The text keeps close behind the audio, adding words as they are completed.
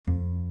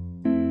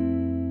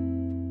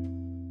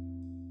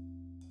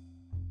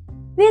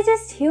We're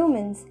just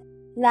humans,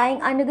 lying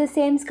under the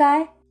same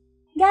sky,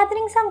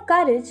 gathering some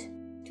courage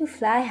to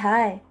fly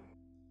high.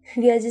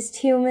 We are just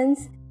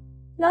humans,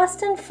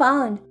 lost and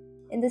found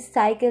in the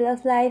cycle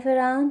of life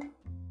around.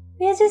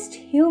 We are just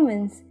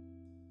humans,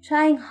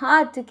 trying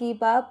hard to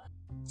keep up,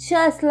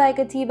 just like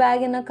a tea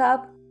bag in a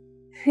cup.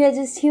 We are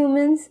just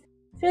humans,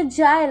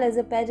 fragile as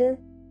a petal,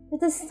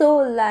 with a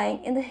soul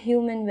lying in the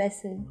human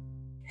vessel.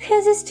 We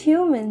are just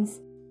humans,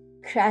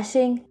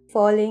 crashing,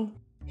 falling,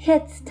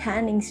 yet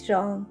standing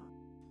strong.